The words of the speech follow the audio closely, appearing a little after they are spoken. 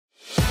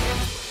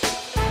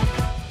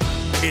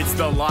It's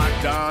the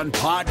Locked On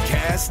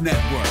Podcast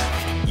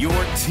Network, your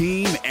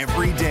team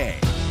every day.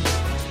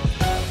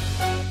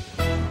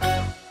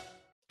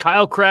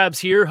 Kyle Krabs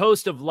here,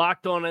 host of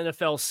Locked On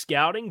NFL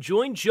Scouting.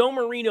 Join Joe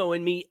Marino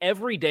and me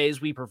every day as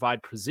we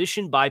provide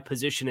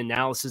position-by-position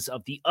analysis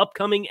of the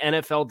upcoming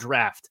NFL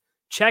Draft.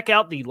 Check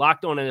out the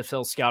Locked On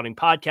NFL Scouting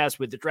podcast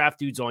with the Draft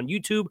Dudes on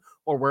YouTube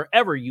or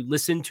wherever you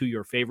listen to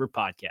your favorite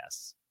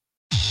podcasts.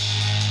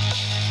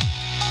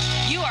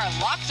 You are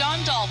Locked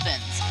On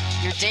Dolphins,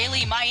 your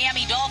daily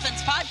Miami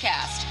Dolphins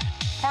podcast,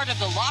 part of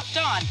the Locked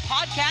On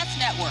Podcast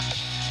Network,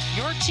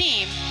 your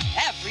team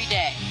every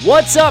day.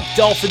 What's up,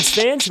 Dolphins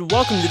fans, and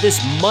welcome to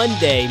this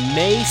Monday,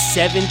 May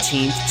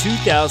 17th,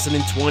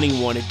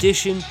 2021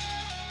 edition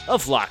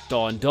of Locked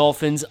On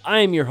Dolphins. I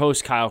am your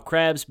host, Kyle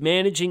Krabs,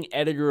 managing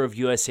editor of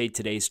USA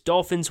Today's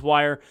Dolphins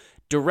Wire,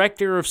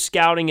 director of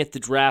scouting at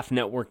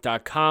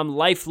thedraftnetwork.com,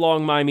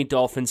 lifelong Miami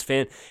Dolphins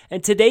fan,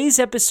 and today's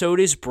episode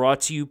is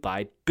brought to you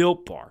by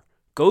Built Bar.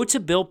 Go to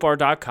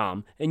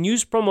BuiltBar.com and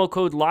use promo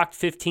code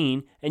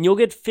LOCKED15 and you'll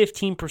get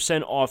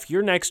 15% off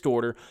your next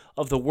order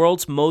of the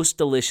world's most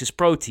delicious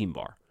protein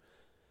bar.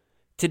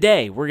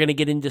 Today, we're going to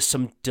get into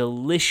some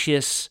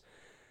delicious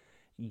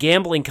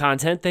gambling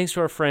content thanks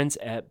to our friends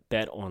at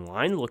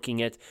BetOnline,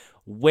 looking at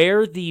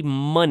where the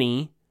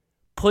money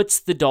puts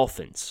the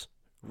Dolphins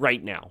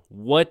right now,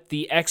 what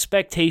the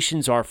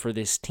expectations are for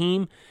this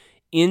team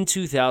in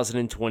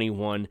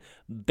 2021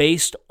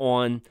 based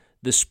on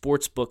the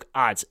sportsbook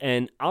odds.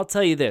 And I'll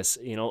tell you this,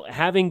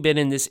 having been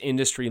in this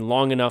industry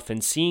long enough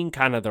and seeing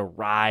kind of the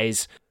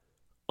rise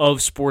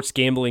of sports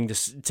gambling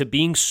to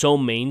being so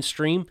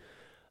mainstream,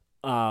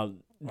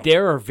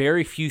 there are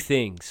very few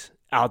things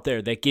out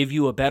there that give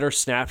you a better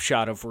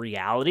snapshot of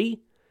reality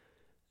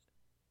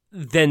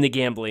than the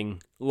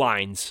gambling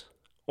lines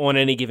on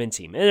any given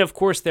team. And of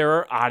course, there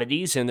are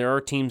oddities and there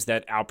are teams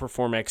that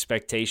outperform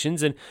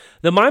expectations. And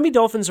the Miami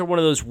Dolphins are one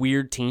of those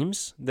weird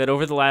teams that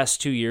over the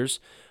last 2 years,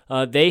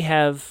 they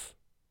have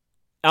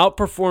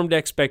outperformed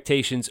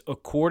expectations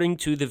according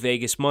to the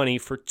Vegas money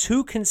for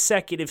 2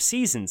 consecutive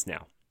seasons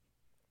now.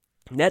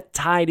 That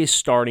tide is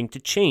starting to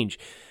change.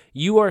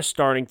 You are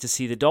starting to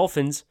see the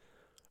Dolphins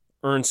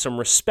earn some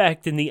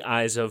respect in the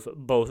eyes of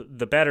both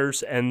the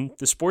bettors and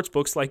the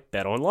sportsbooks like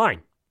BetOnline.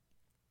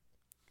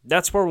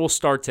 That's where we'll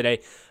start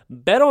today.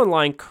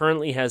 BetOnline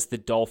currently has the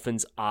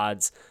Dolphins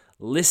odds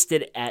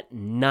listed at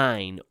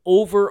 9,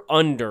 over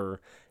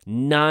under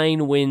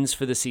 9 wins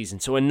for the season.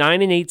 So a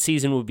 9-8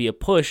 season would be a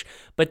push,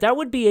 but that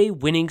would be a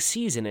winning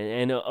season.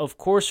 And of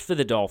course, for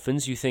the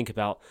Dolphins, you think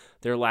about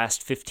their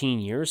last 15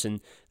 years, and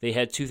they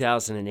had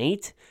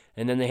 2008,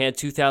 and then they had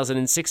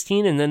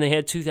 2016, and then they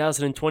had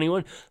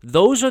 2021.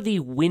 Those are the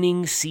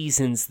winning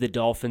seasons the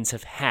Dolphins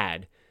have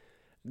had,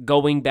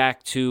 going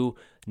back to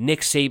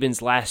Nick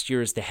Saban's last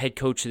year as the head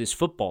coach of this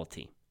football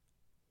team.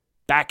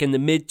 Back in the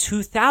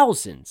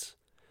mid-2000s,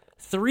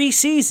 3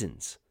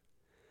 seasons.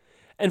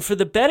 And for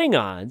the betting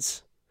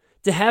odds,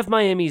 to have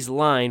Miami's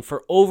line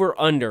for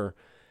over-under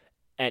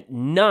at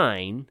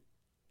 9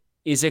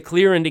 is a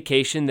clear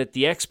indication that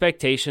the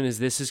expectation is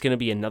this is going to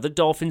be another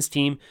Dolphins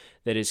team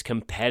that is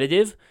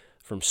competitive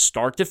from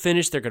start to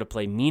finish. They're going to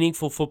play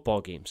meaningful football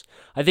games.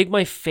 I think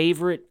my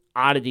favorite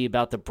oddity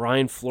about the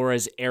Brian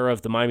Flores era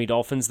of the Miami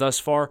Dolphins thus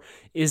far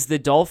is the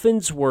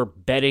Dolphins were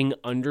betting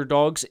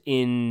underdogs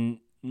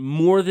in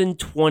more than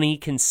 20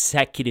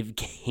 consecutive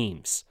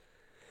games.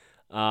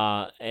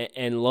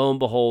 And lo and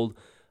behold,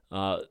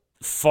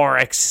 far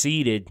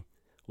exceeded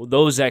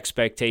those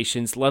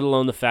expectations, let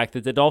alone the fact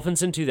that the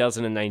Dolphins in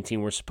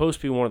 2019 were supposed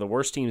to be one of the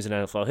worst teams in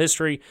NFL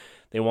history.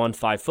 They won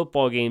 5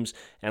 football games,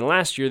 and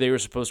last year they were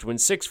supposed to win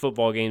 6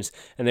 football games,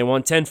 and they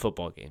won 10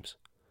 football games.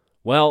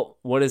 Well,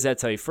 what does that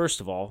tell you?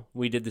 First of all,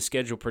 we did the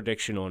schedule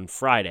prediction on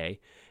Friday,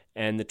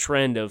 and the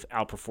trend of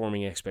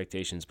outperforming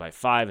expectations by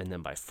 5 and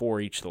then by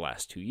 4 each the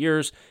last 2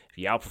 years. If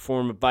you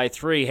outperform it by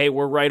 3, hey,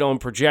 we're right on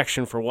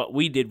projection for what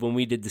we did when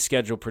we did the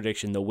schedule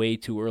prediction, the way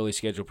too early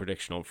schedule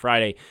prediction on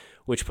Friday,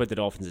 which put the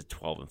Dolphins at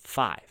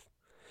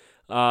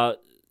 12-5.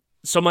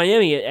 So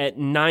Miami at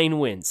 9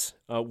 wins.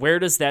 Where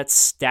does that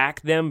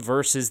stack them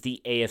versus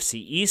the AFC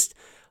East?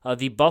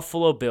 The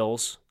Buffalo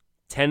Bills,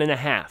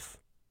 10.5.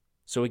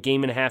 So a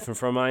game and a half in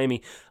front of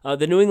Miami.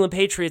 The New England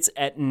Patriots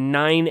at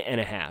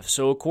 9.5.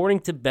 So according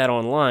to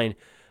BetOnline,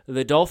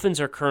 the Dolphins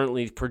are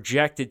currently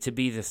projected to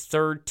be the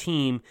 3rd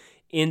team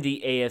in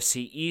the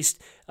AFC East.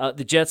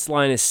 The Jets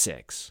line is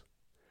 6.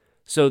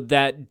 So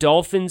that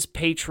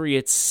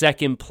Dolphins-Patriots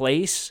second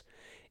place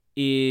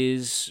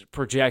is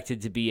projected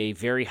to be a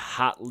very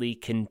hotly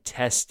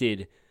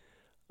contested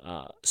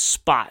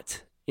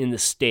spot in the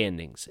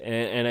standings.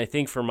 And I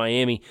think for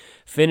Miami,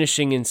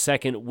 finishing in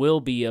second will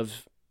be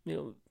of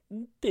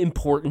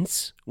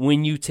importance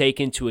when you take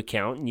into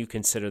account and you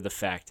consider the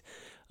fact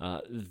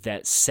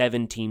that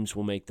 7 teams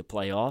will make the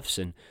playoffs,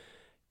 and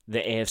the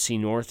AFC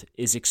North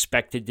is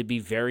expected to be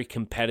very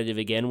competitive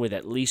again with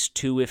at least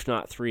 2, if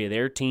not 3 of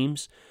their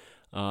teams.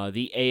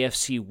 The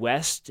AFC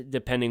West,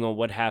 depending on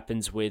what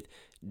happens with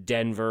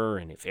Denver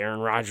and if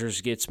Aaron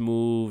Rodgers gets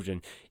moved,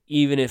 and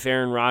even if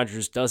Aaron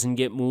Rodgers doesn't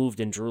get moved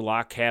and Drew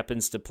Lock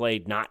happens to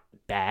play not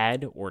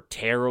bad or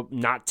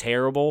not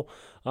terrible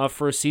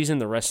for a season,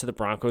 the rest of the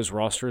Broncos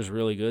roster is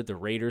really good. The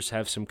Raiders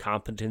have some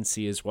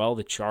competency as well.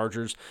 The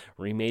Chargers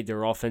remade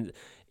their offense.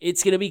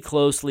 It's going to be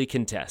closely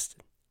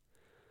contested.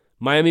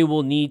 Miami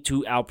will need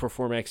to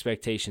outperform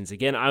expectations.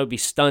 Again, I would be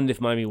stunned if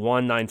Miami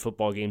won 9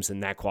 football games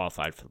and that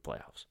qualified for the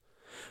playoffs.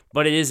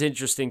 But it is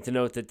interesting to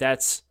note that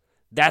that's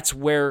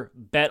where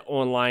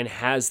BetOnline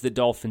has the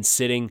Dolphins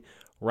sitting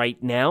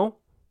right now,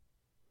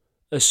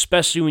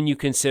 especially when you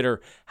consider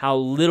how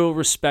little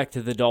respect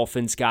the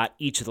Dolphins got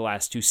each of the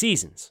last 2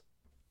 seasons.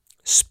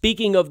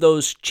 Speaking of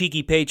those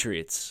cheeky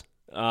Patriots,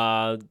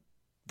 the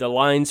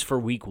lines for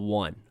week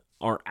 1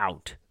 are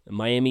out.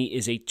 Miami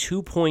is a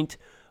 2-point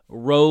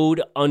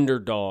road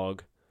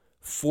underdog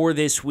for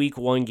this week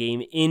 1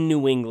 game in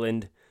New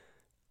England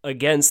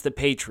against the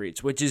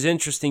Patriots, which is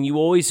interesting. You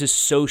always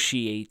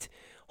associate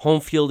home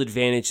field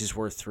advantage is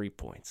worth 3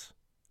 points.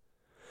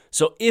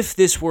 So if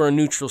this were a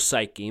neutral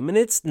site game, and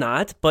it's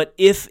not, but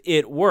if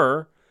it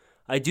were,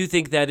 I do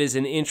think that is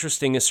an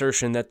interesting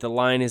assertion that the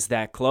line is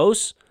that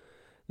close,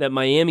 that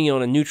Miami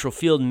on a neutral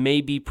field may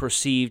be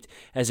perceived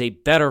as a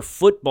better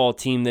football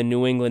team than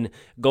New England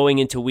going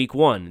into week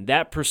 1.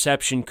 That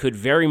perception could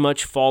very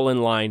much fall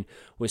in line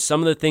with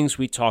some of the things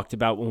we talked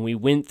about when we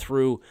went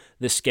through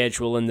the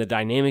schedule and the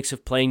dynamics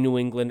of playing New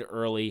England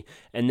early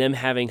and them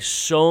having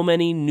so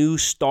many new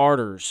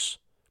starters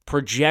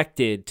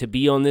projected to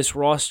be on this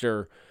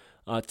roster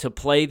to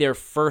play their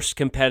first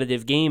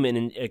competitive game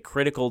in a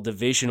critical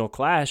divisional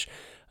clash.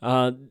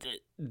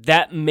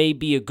 That may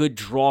be a good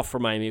draw for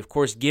Miami. Of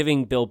course,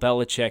 giving Bill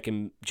Belichick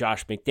and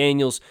Josh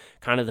McDaniels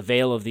kind of the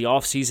veil of the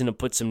offseason to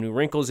put some new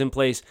wrinkles in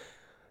place,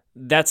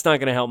 that's not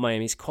going to help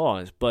Miami's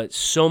cause. But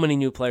so many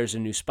new players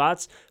in new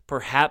spots,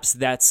 perhaps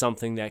that's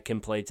something that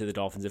can play to the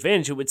Dolphins'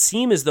 advantage. It would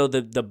seem as though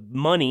the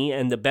money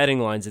and the betting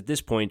lines at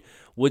this point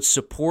would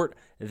support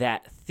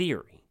that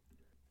theory.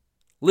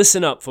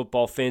 Listen up,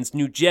 football fans.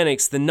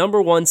 Nugenix, the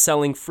 #1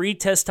 selling free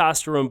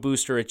testosterone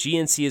booster at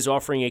GNC, is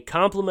offering a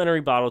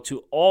complimentary bottle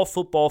to all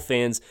football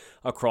fans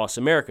across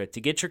America. To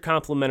get your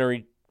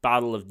complimentary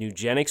bottle of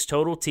Nugenix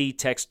Total T,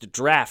 text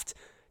DRAFT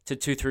to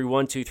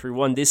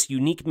 231231. This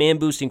unique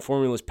man-boosting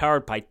formula is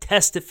powered by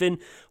Testofen,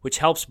 which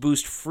helps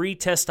boost free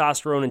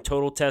testosterone and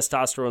total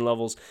testosterone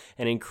levels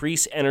and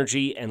increase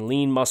energy and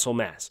lean muscle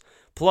mass.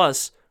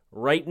 Plus,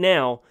 right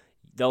now,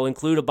 they'll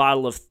include a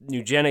bottle of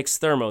Nugenix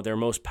Thermo, their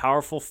most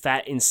powerful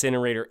fat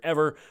incinerator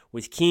ever,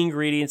 with key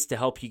ingredients to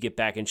help you get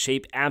back in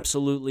shape,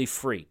 absolutely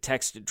free.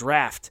 Text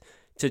DRAFT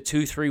to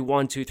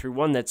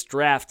 231231. That's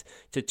DRAFT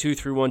to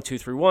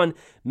 231231.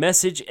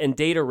 Message and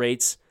data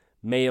rates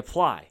may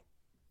apply.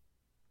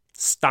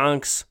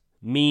 Stonks,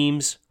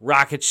 memes,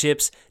 rocket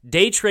ships.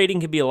 Day trading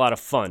can be a lot of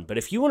fun, but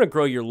if you want to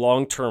grow your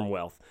long-term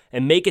wealth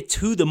and make it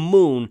to the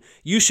moon,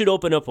 you should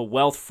open up a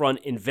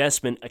Wealthfront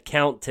investment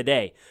account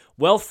today.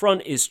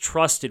 Wealthfront is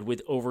trusted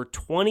with over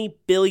 $20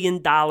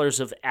 billion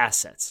of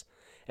assets,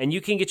 and you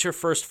can get your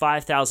first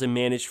 $5,000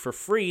 managed for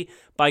free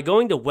by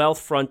going to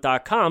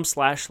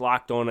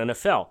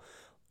wealthfront.com/LockedOnNFL.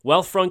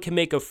 Wealthfront can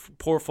make a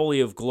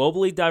portfolio of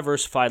globally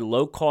diversified,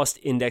 low-cost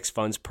index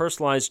funds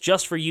personalized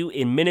just for you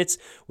in minutes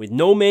with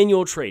no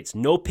manual trades,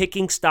 no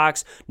picking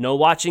stocks, no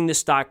watching the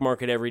stock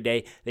market every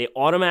day. They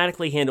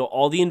automatically handle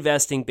all the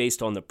investing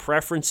based on the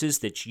preferences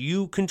that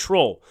you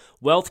control.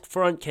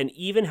 Wealthfront can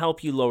even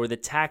help you lower the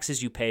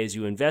taxes you pay as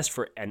you invest.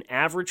 For an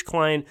average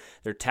client,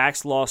 their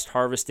tax loss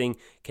harvesting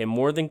can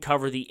more than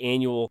cover the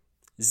annual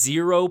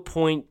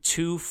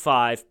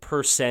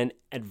 0.25%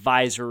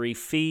 advisory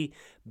fee.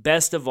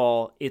 Best of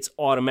all, it's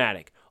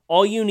automatic.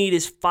 All you need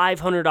is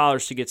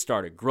 $500 to get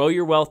started. Grow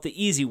your wealth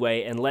the easy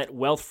way and let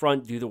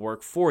Wealthfront do the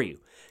work for you.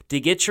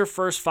 To get your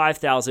first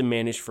 $5,000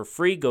 managed for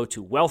free, go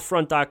to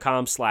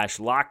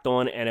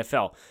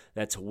wealthfront.com/LockedOnNFL.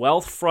 That's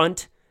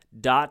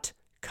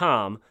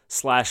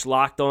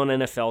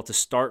wealthfront.com/LockedOnNFL to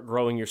start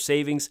growing your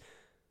savings.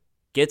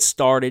 Get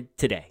started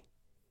today.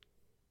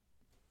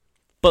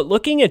 But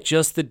looking at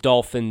just the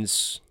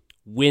Dolphins'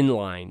 win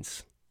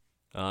lines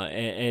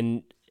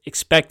and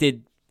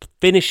expected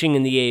finishing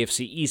in the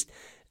AFC East,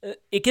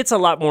 it gets a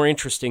lot more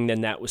interesting than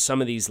that with some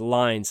of these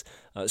lines,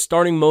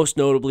 starting most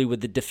notably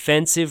with the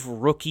defensive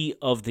rookie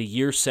of the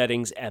year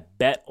settings at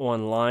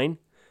BetOnline.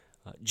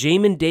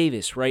 Jamin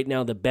Davis, right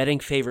now the betting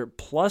favorite,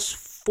 plus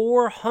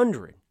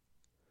 400.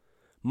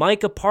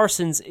 Micah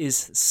Parsons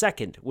is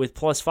second with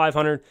plus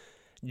 500.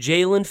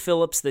 Jalen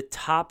Phillips, the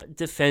top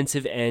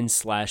defensive end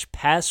 /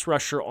 pass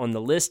rusher on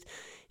the list,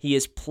 he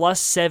is plus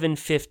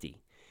 750.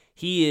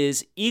 He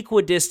is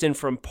equidistant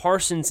from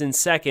Parsons in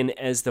second,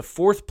 as the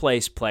fourth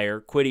place player,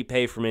 Kwity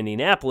Paye from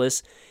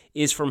Indianapolis,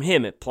 is from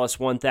him at plus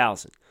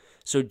 1,000.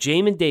 So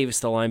Jamin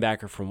Davis, the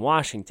linebacker from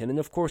Washington, and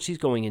of course he's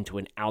going into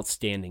an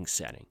outstanding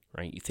setting,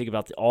 right? You think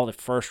about all the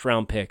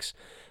first-round picks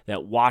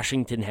that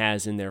Washington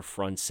has in their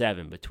front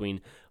seven between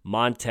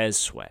Montez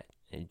Sweat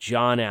and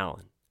John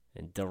Allen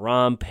and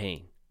Daron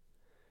Payne.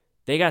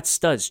 They got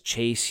studs,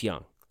 Chase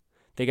Young.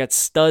 They got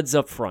studs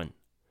up front.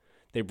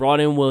 They brought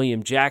in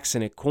William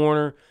Jackson at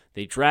corner.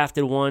 They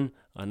drafted one,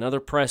 another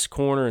press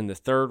corner in the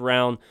third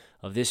round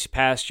of this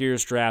past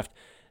year's draft.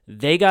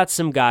 They got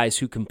some guys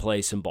who can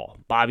play some ball.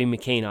 Bobby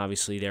McCain,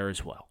 obviously, there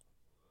as well.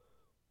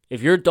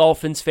 If you're a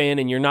Dolphins fan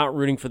and you're not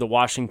rooting for the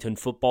Washington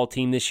football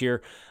team this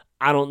year,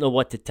 I don't know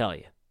what to tell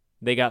you.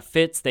 They got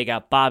Fitz, they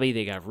got Bobby,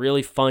 they got a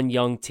really fun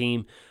young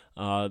team.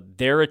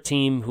 They're a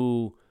team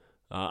who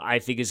I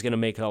think is going to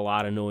make a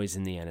lot of noise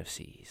in the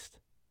NFC East.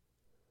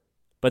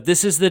 But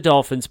this is the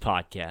Dolphins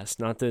podcast,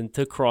 not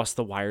to cross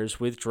the wires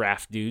with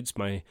Draft Dudes,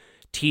 my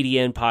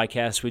TDN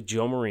podcast with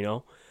Joe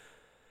Marino.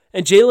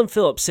 And Jalen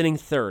Phillips sitting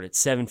third at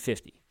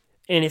 750.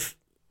 And if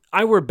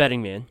I were a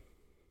betting man,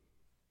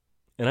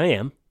 and I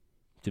am,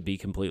 to be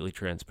completely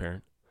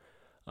transparent,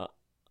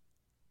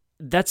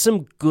 that's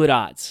some good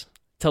odds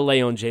to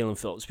lay on Jalen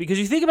Phillips. Because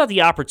you think about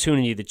the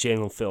opportunity that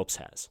Jalen Phillips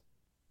has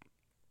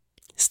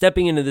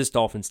stepping into this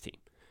Dolphins team.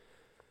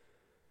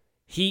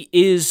 He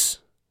is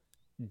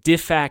de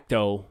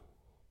facto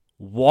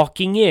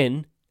walking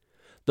in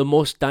the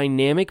most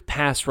dynamic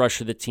pass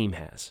rusher the team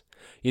has.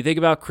 You think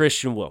about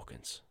Christian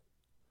Wilkins,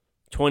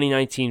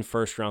 2019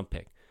 first-round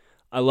pick.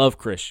 I love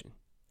Christian.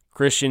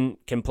 Christian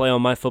can play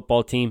on my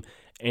football team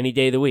any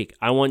day of the week.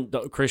 I want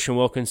Christian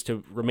Wilkins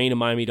to remain a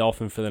Miami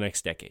Dolphin for the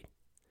next decade.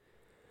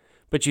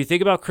 But you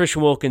think about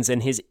Christian Wilkins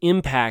and his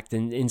impact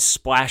in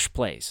splash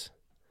plays.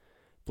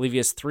 I believe he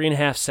has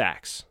 3.5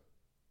 sacks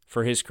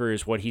for his career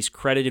is what he's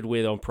credited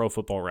with on Pro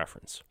Football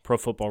Reference. Pro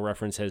Football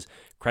Reference has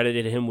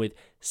credited him with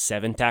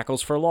 7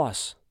 tackles for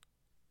loss.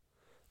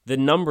 The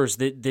numbers,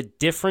 the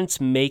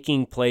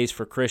difference-making plays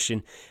for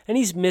Christian, and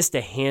he's missed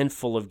a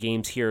handful of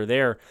games here or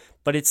there,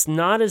 but it's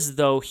not as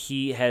though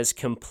he has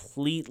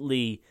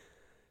completely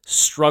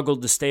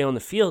struggled to stay on the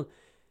field.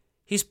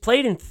 He's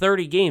played in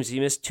 30 games. He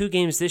missed 2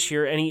 games this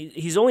year, and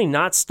he's only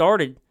not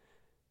started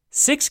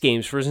 6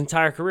 games for his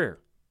entire career.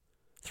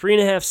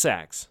 3.5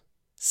 sacks,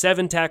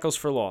 7 tackles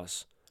for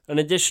loss, an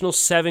additional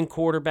 7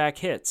 quarterback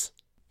hits.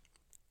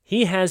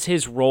 He has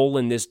his role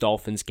in this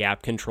Dolphins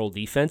gap control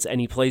defense,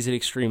 and he plays it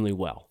extremely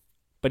well.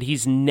 But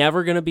he's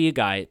never going to be a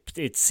guy,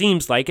 it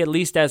seems like, at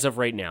least as of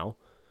right now,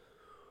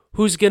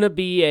 who's going to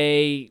be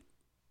a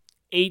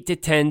 8 to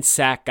 10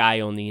 sack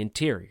guy on the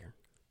interior.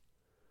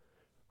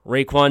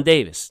 Raekwon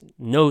Davis,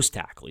 nose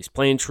tackle. He's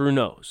playing true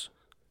nose.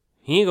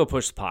 He ain't going to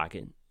push the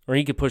pocket, or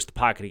he could push the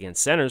pocket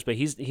against centers, but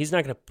he's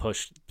not going to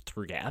push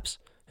through gaps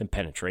and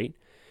penetrate.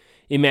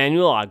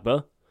 Emmanuel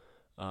Ogbah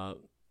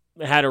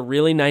had a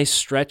really nice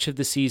stretch of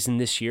the season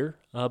this year,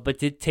 but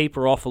did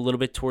taper off a little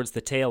bit towards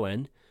the tail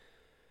end.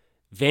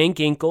 Van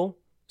Ginkel,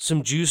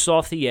 some juice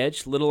off the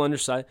edge, little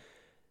underside.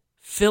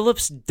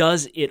 Phillips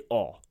does it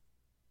all.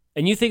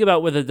 And you think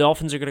about whether the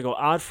Dolphins are going to go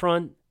odd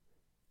front,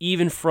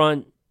 even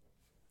front,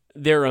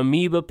 their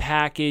amoeba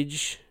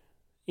package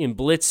in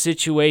blitz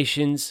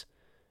situations.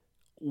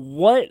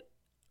 What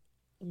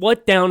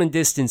down and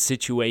distance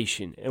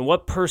situation and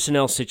what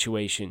personnel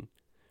situation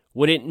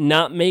would it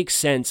not make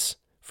sense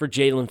for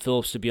Jalen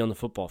Phillips to be on the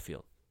football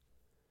field?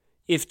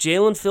 If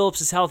Jalen Phillips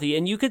is healthy,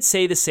 and you could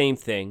say the same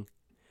thing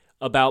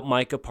about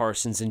Micah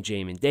Parsons and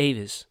Jamin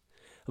Davis,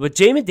 but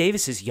Jamin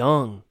Davis is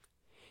young.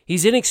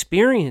 He's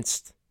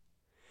inexperienced.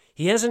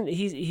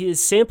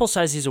 His sample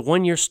size, he's a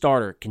 1-year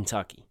starter at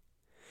Kentucky.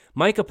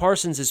 Micah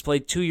Parsons has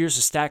played 2 years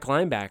as stack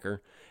linebacker,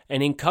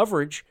 and in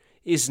coverage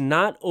is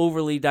not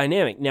overly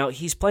dynamic. Now,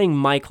 he's playing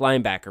Mike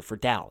linebacker for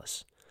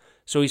Dallas.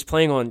 So he's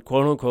playing on,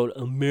 quote-unquote,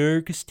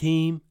 America's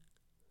team.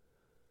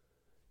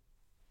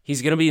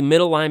 He's going to be a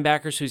middle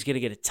linebacker, so he's going to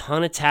get a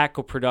ton of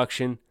tackle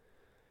production.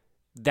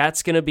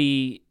 That's going to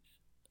be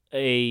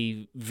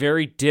a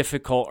very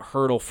difficult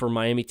hurdle for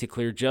Miami to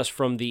clear just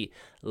from the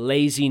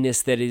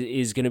laziness that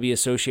is going to be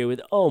associated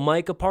with,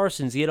 Micah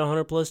Parsons, he had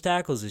 100-plus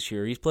tackles this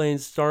year. He's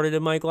started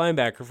at Mike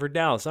linebacker for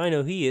Dallas. I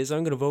know he is.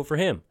 I'm going to vote for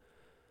him.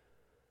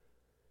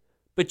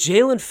 But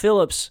Jalen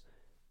Phillips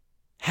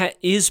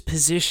is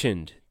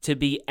positioned to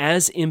be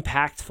as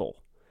impactful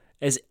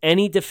as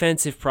any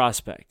defensive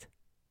prospect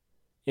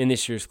in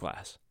this year's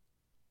class.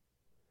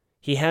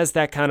 He has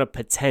that kind of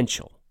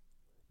potential,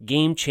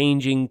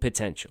 game-changing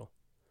potential.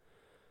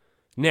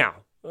 Now,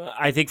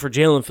 I think for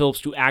Jalen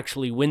Phillips to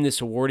actually win this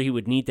award, he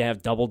would need to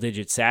have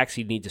double-digit sacks.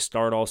 He'd need to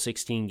start all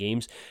 16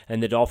 games,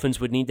 and the Dolphins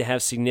would need to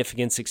have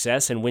significant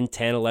success and win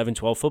 10, 11,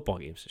 12 football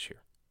games this year.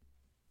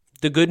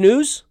 The good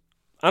news?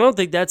 I don't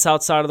think that's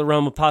outside of the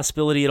realm of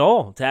possibility at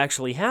all to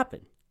actually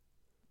happen.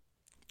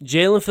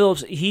 Jalen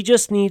Phillips, he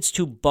just needs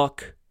to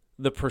buck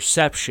the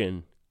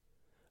perception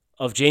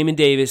of Jamin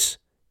Davis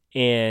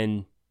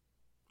and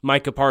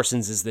Micah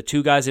Parsons as the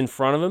 2 guys in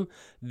front of him.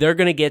 They're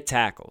going to get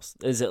tackles.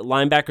 As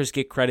linebackers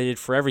get credited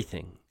for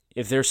everything.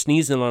 If they're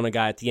sneezing on a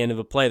guy at the end of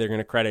a play, they're going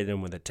to credit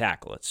him with a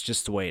tackle. It's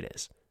just the way it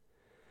is.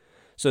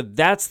 So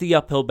that's the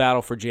uphill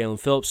battle for Jalen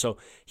Phillips. So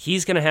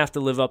he's going to have to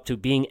live up to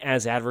being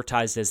as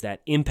advertised as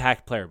that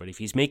impact player. But if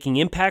he's making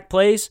impact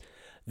plays,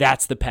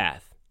 that's the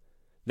path.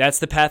 That's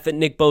the path that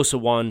Nick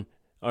Bosa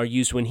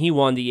used when he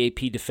won the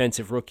AP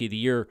Defensive Rookie of the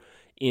Year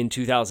in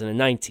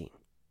 2019.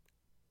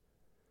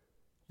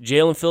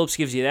 Jalen Phillips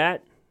gives you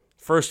that.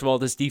 First of all,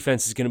 this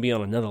defense is going to be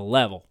on another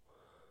level.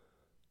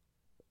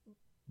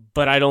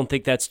 but I don't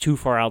think that's too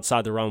far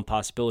outside the realm of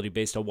possibility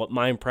based on what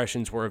my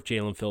impressions were of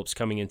Jalen Phillips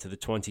coming into the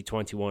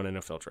 2021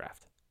 NFL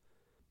Draft.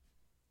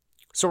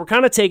 So we're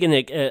kind of taking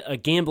a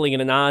gambling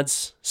and an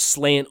odds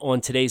slant on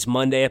today's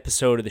Monday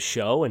episode of the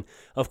show. And,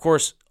 of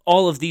course,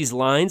 all of these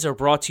lines are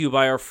brought to you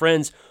by our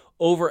friends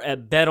over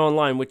at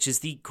BetOnline, which is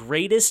the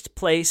greatest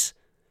place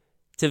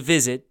to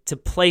visit to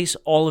place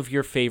all of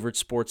your favorite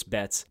sports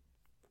bets.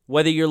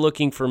 Whether you're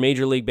looking for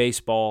Major League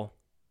Baseball,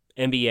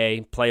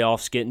 NBA,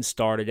 playoffs getting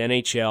started,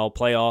 NHL,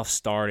 playoffs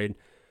started,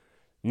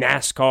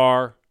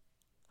 NASCAR,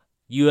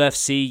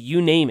 UFC,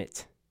 you name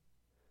it.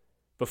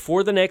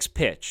 Before the next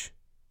pitch,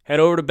 head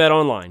over to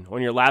BetOnline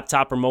on your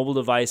laptop or mobile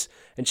device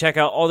and check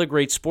out all the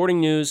great sporting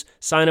news,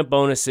 sign-up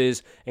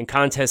bonuses, and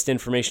contest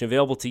information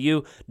available to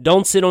you.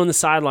 Don't sit on the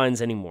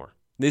sidelines anymore.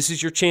 This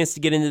is your chance to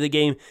get into the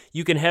game.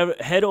 You can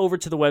head over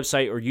to the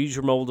website or use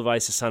your mobile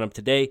device to sign up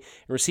today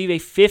and receive a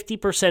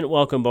 50%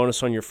 welcome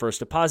bonus on your first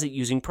deposit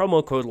using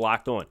promo code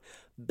LOCKEDON.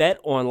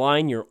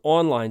 BetOnline, your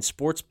online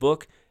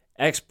sportsbook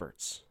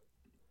experts.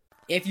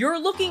 If you're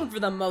looking for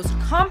the most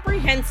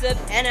comprehensive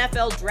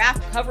NFL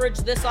draft coverage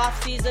this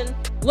offseason,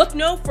 look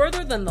no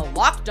further than the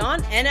Locked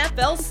On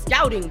NFL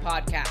Scouting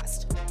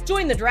Podcast.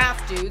 Join the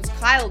draft dudes,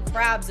 Kyle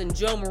Krabs and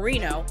Joe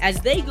Marino, as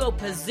they go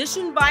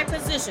position by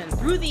position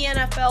through the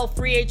NFL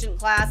free agent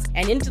class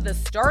and into the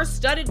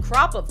star-studded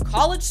crop of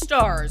college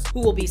stars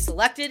who will be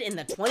selected in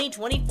the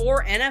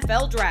 2024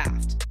 NFL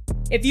Draft.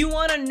 If you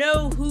want to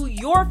know who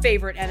your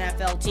favorite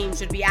NFL team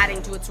should be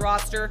adding to its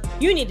roster,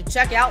 you need to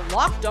check out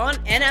Locked On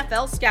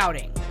NFL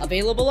Scouting,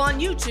 available on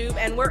YouTube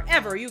and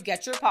wherever you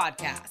get your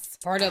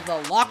podcasts. Part of the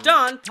Locked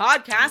On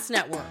Podcast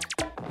Network,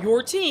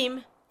 your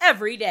team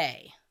every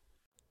day.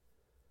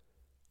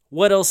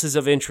 What else is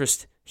of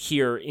interest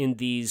here in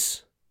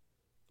these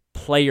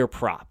player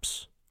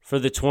props for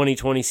the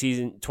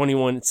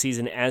 2021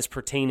 season as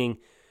pertaining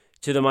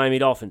to the Miami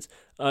Dolphins?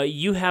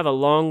 You have a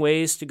long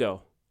ways to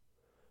go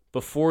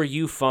before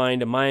you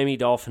find a Miami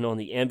Dolphin on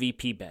the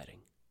MVP betting.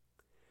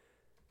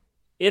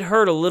 It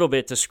hurt a little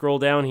bit to scroll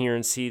down here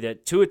and see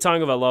that Tua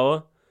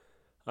Tagovailoa,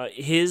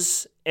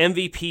 his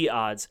MVP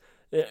odds,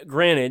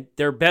 granted,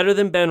 they're better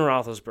than Ben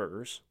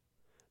Roethlisberger's.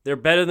 They're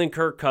better than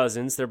Kirk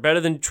Cousins. They're better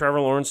than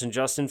Trevor Lawrence and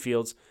Justin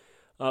Fields.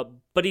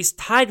 But he's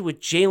tied with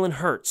Jalen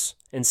Hurts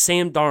and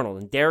Sam Darnold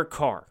and Derek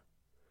Carr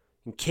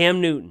and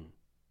Cam Newton,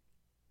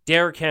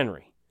 Derrick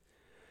Henry.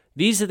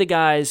 These are the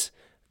guys.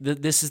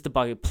 This is the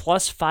bucket.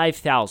 Plus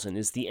 5,000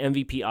 is the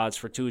MVP odds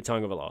for Tua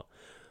Tagovailoa.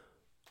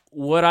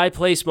 Would I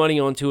place money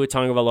on Tua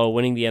Tagovailoa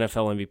winning the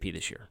NFL MVP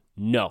this year?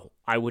 No,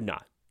 I would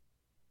not.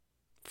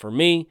 For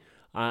me,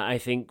 I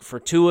think for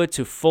Tua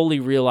to fully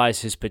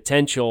realize his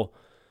potential,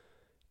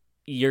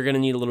 you're going to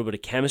need a little bit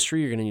of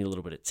chemistry. You're going to need a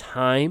little bit of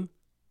time.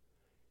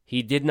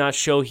 He did not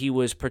show he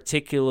was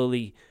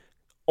particularly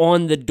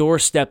on the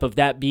doorstep of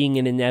that being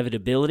an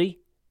inevitability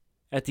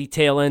at the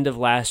tail end of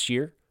last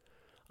year.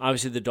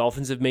 Obviously, the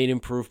Dolphins have made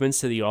improvements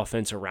to the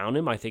offense around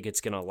him. I think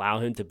it's going to allow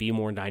him to be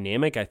more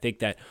dynamic. I think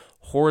that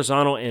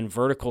horizontal and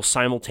vertical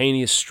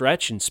simultaneous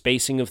stretch and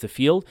spacing of the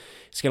field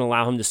is going to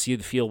allow him to see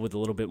the field with a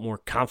little bit more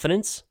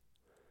confidence.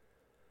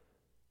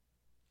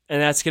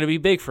 And that's going to be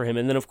big for him.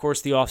 And then, of course,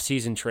 the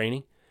offseason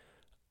training.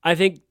 I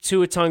think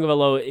Tua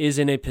Tagovailoa is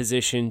in a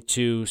position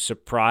to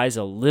surprise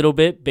a little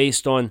bit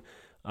based on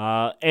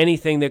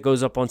anything that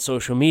goes up on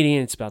social media,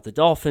 and it's about the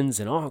Dolphins,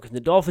 and can the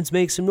Dolphins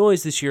make some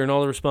noise this year? And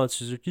all the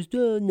responses are just,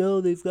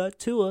 no, they've got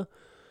Tua.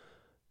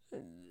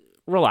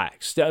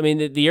 Relax. I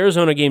mean, the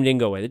Arizona game didn't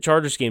go away. The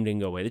Chargers game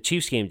didn't go away. The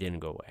Chiefs game didn't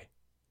go away.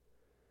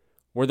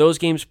 Were those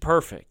games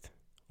perfect?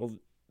 Well,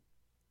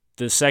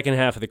 the second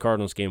half of the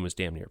Cardinals game was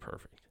damn near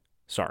perfect.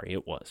 Sorry,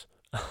 it was.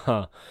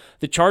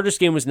 The Chargers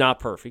game was not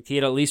perfect. He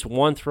had at least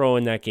one throw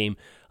in that game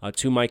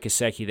to Mike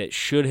Gesicki that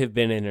should have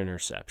been an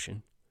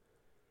interception.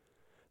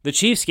 The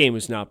Chiefs game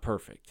was not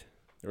perfect.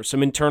 There were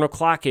some internal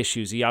clock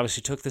issues. He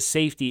obviously took the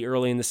safety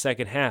early in the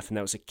second half, and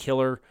that was a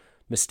killer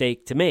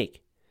mistake to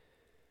make.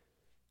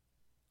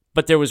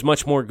 But there was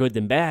much more good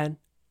than bad.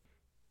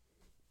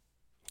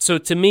 So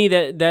to me,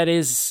 that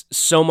is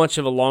so much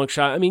of a long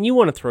shot. I mean, you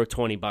want to throw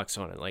 $20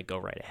 on it, like go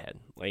right ahead.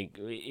 Like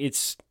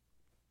it's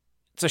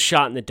a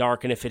shot in the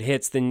dark, and if it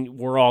hits, then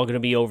we're all going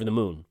to be over the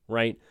moon,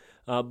 right?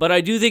 But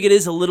I do think it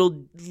is a little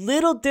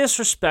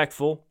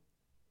disrespectful,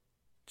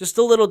 just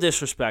a little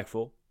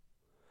disrespectful.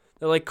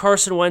 They're like,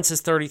 Carson Wentz is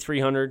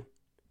 3,300.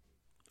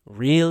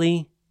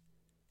 Really?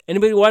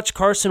 Anybody watch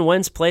Carson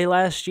Wentz play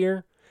last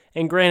year?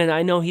 And granted,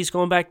 I know he's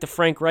going back to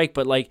Frank Reich,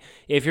 but like,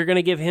 if you're going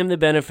to give him the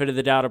benefit of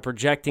the doubt of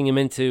projecting him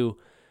into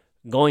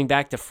going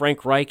back to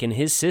Frank Reich and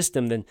his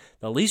system, then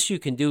the least you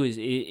can do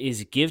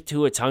is give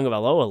Tua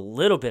Tagovailoa a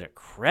little bit of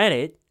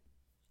credit,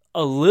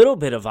 a little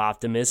bit of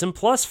optimism.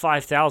 Plus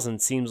 5,000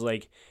 seems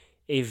like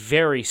a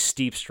very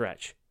steep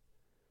stretch.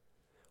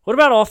 What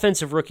about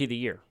Offensive Rookie of the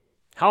Year?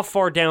 How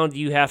far down do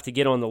you have to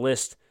get on the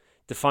list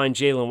to find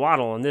Jalen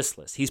Waddle on this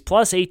list? He's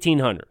plus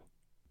 1,800.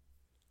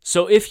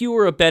 So if you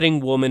were a betting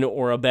woman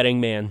or a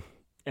betting man,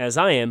 as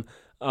I am,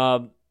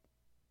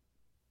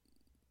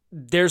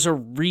 there's a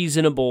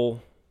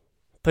reasonable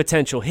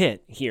potential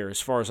hit here as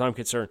far as I'm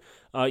concerned.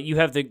 You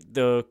have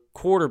the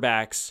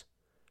quarterbacks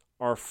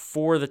are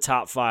for the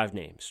top 5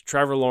 names.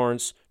 Trevor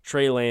Lawrence,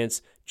 Trey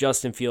Lance,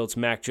 Justin Fields,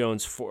 Mac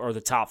Jones are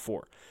the top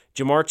 4.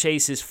 Jamar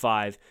Chase is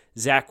 5.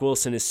 Zach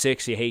Wilson is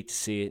 6. You hate to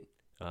see it.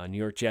 New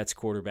York Jets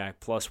quarterback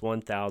plus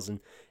 1,000.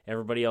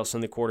 Everybody else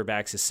on the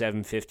quarterbacks is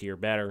 750 or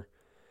better.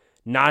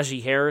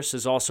 Najee Harris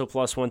is also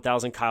plus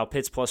 1,000. Kyle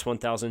Pitts plus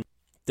 1,000.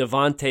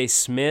 Devontae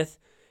Smith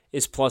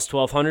is plus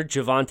 1,200.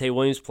 Javonte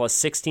Williams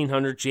plus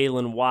 1,600.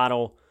 Jalen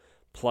Waddle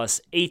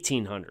plus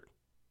 1,800.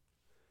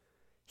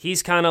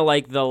 He's kind of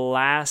like the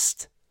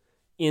last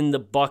in the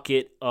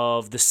bucket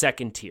of the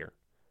second tier.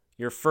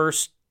 Your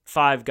first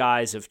 5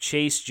 guys of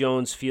Chase,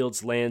 Jones,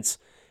 Fields, Lance,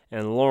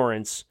 and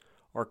Lawrence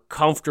are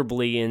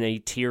comfortably in a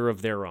tier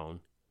of their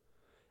own.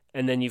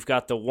 And then you've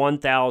got the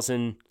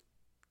 1,000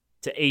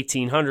 to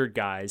 1,800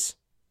 guys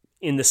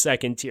in the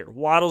second tier.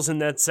 Waddle's in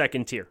that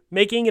second tier,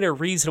 making it a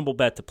reasonable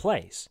bet to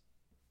place.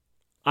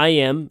 I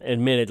am,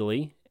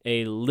 admittedly,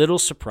 a little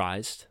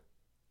surprised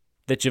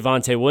that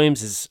Javonte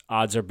Williams'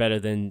 odds are better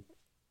than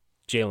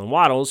Jalen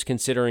Waddle's,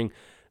 considering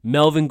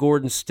Melvin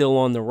Gordon's still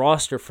on the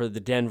roster for the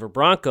Denver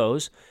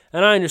Broncos,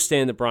 and I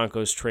understand the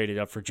Broncos traded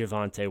up for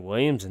Javonte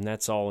Williams, and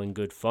that's all in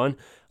good fun.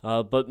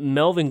 But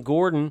Melvin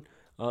Gordon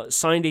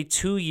signed a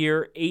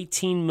 2-year,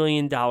 $18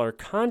 million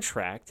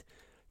contract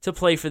to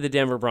play for the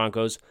Denver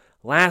Broncos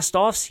last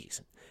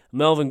offseason.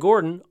 Melvin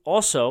Gordon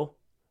also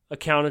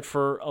accounted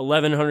for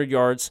 1,100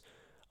 yards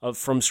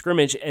from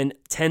scrimmage and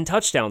 10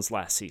 touchdowns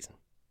last season.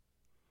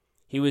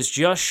 He was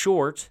just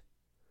short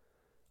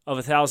of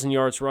 1,000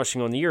 yards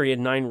rushing on the year. He had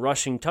 9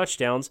 rushing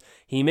touchdowns.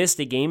 He missed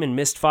a game and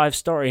missed 5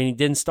 starts, and he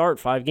didn't start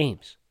 5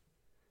 games.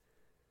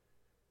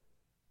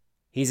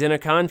 He's in a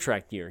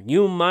contract year.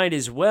 You might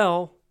as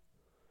well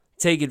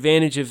take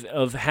advantage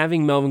of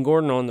having Melvin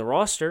Gordon on the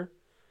roster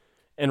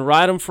and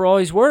ride him for all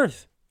he's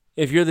worth.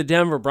 If you're the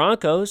Denver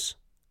Broncos,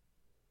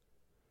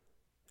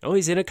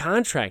 he's in a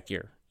contract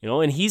year,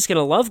 and he's going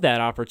to love that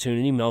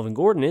opportunity, Melvin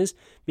Gordon is,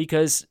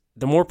 because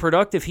the more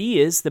productive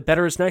he is, the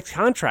better his next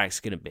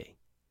contract's going to be.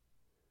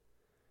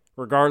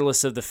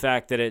 Regardless of the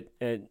fact that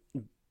at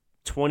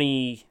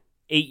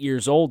 28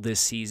 years old this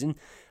season,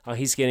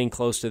 he's getting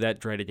close to that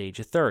dreaded age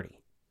of 30.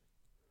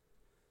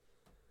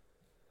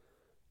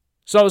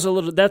 So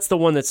that's the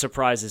one that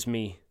surprises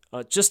me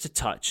just a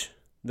touch,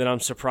 that I'm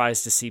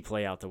surprised to see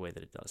play out the way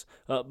that it does.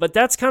 But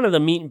that's kind of the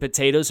meat and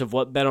potatoes of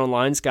what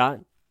BetOnline's got.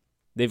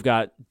 They've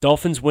got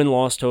Dolphins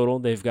win-loss total.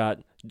 They've got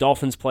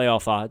Dolphins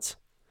playoff odds.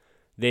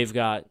 They've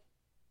got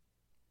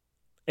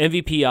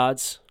MVP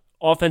odds,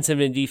 offensive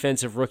and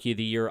defensive rookie of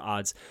the year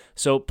odds.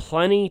 So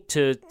plenty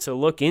to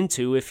look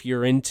into if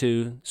you're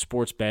into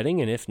sports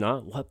betting, and if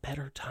not, what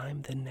better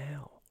time than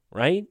now,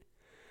 right?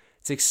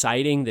 It's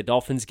exciting. The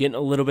Dolphins getting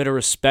a little bit of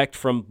respect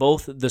from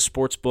both the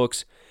sports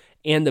books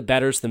and the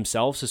bettors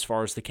themselves as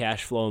far as the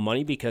cash flow and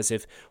money, because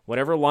if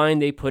whatever line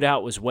they put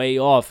out was way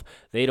off,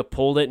 they'd have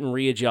pulled it and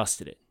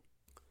readjusted it.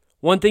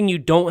 One thing you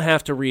don't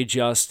have to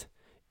readjust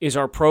is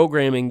our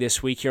programming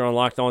this week here on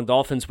Locked On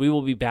Dolphins. We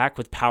will be back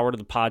with Power to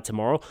the Pod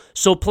tomorrow,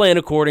 so plan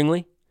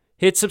accordingly.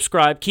 Hit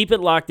subscribe. Keep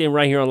it locked in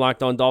right here on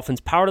Locked On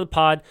Dolphins. Power to the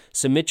Pod.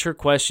 Submit your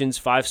questions,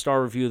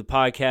 5-star review of the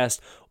podcast,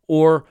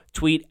 or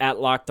tweet at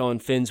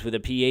LockedOnFins with a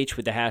PH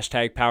with the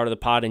hashtag Power to the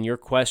Pod and your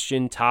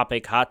question,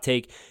 topic, hot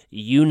take,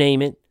 you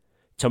name it.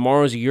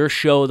 Tomorrow's your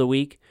show of the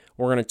week.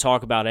 We're going to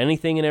talk about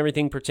anything and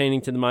everything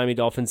pertaining to the Miami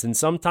Dolphins and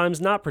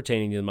sometimes not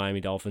pertaining to the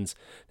Miami Dolphins.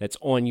 That's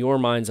on your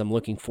minds. I'm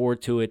looking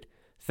forward to it.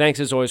 Thanks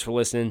as always for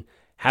listening.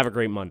 Have a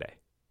great Monday.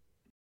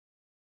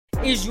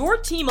 Is your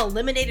team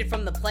eliminated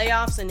from the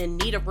playoffs and in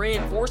need of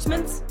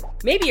reinforcements?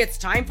 Maybe it's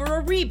time for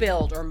a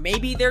rebuild, or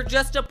maybe they're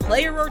just a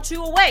player or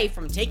two away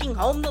from taking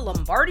home the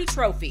Lombardi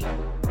Trophy.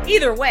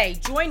 Either way,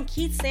 join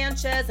Keith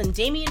Sanchez and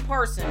Damian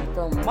Parson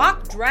for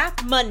Mock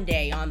Draft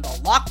Monday on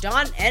the Locked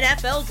On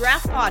NFL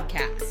Draft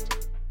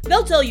Podcast.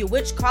 They'll tell you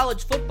which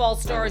college football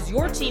stars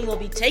your team will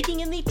be taking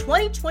in the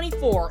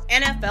 2024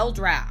 NFL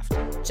Draft.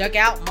 Check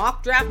out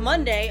Mock Draft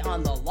Monday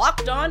on the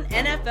Locked On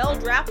NFL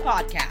Draft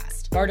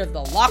Podcast, part of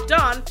the Locked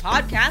On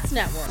Podcast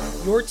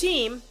Network, your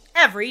team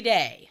every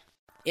day.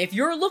 If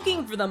you're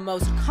looking for the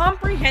most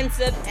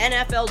comprehensive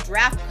NFL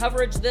draft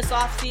coverage this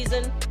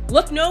offseason,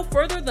 look no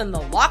further than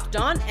the Locked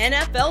On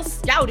NFL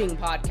Scouting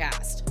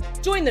Podcast.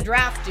 Join the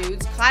draft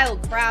dudes, Kyle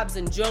Krabs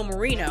and Joe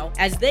Marino,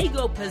 as they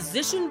go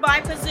position by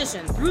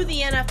position through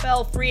the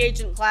NFL free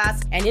agent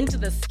class and into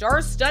the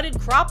star-studded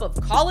crop of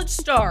college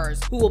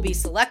stars who will be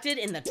selected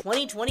in the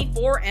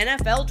 2024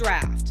 NFL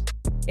Draft.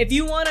 If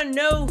you want to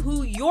know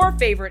who your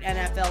favorite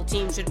NFL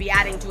team should be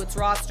adding to its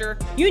roster,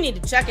 you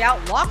need to check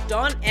out Locked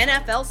On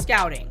NFL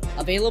Scouting,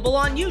 available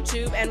on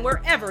YouTube and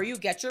wherever you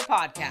get your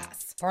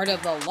podcasts. Part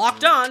of the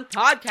Locked On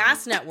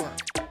Podcast Network,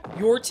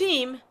 your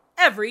team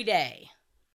every day.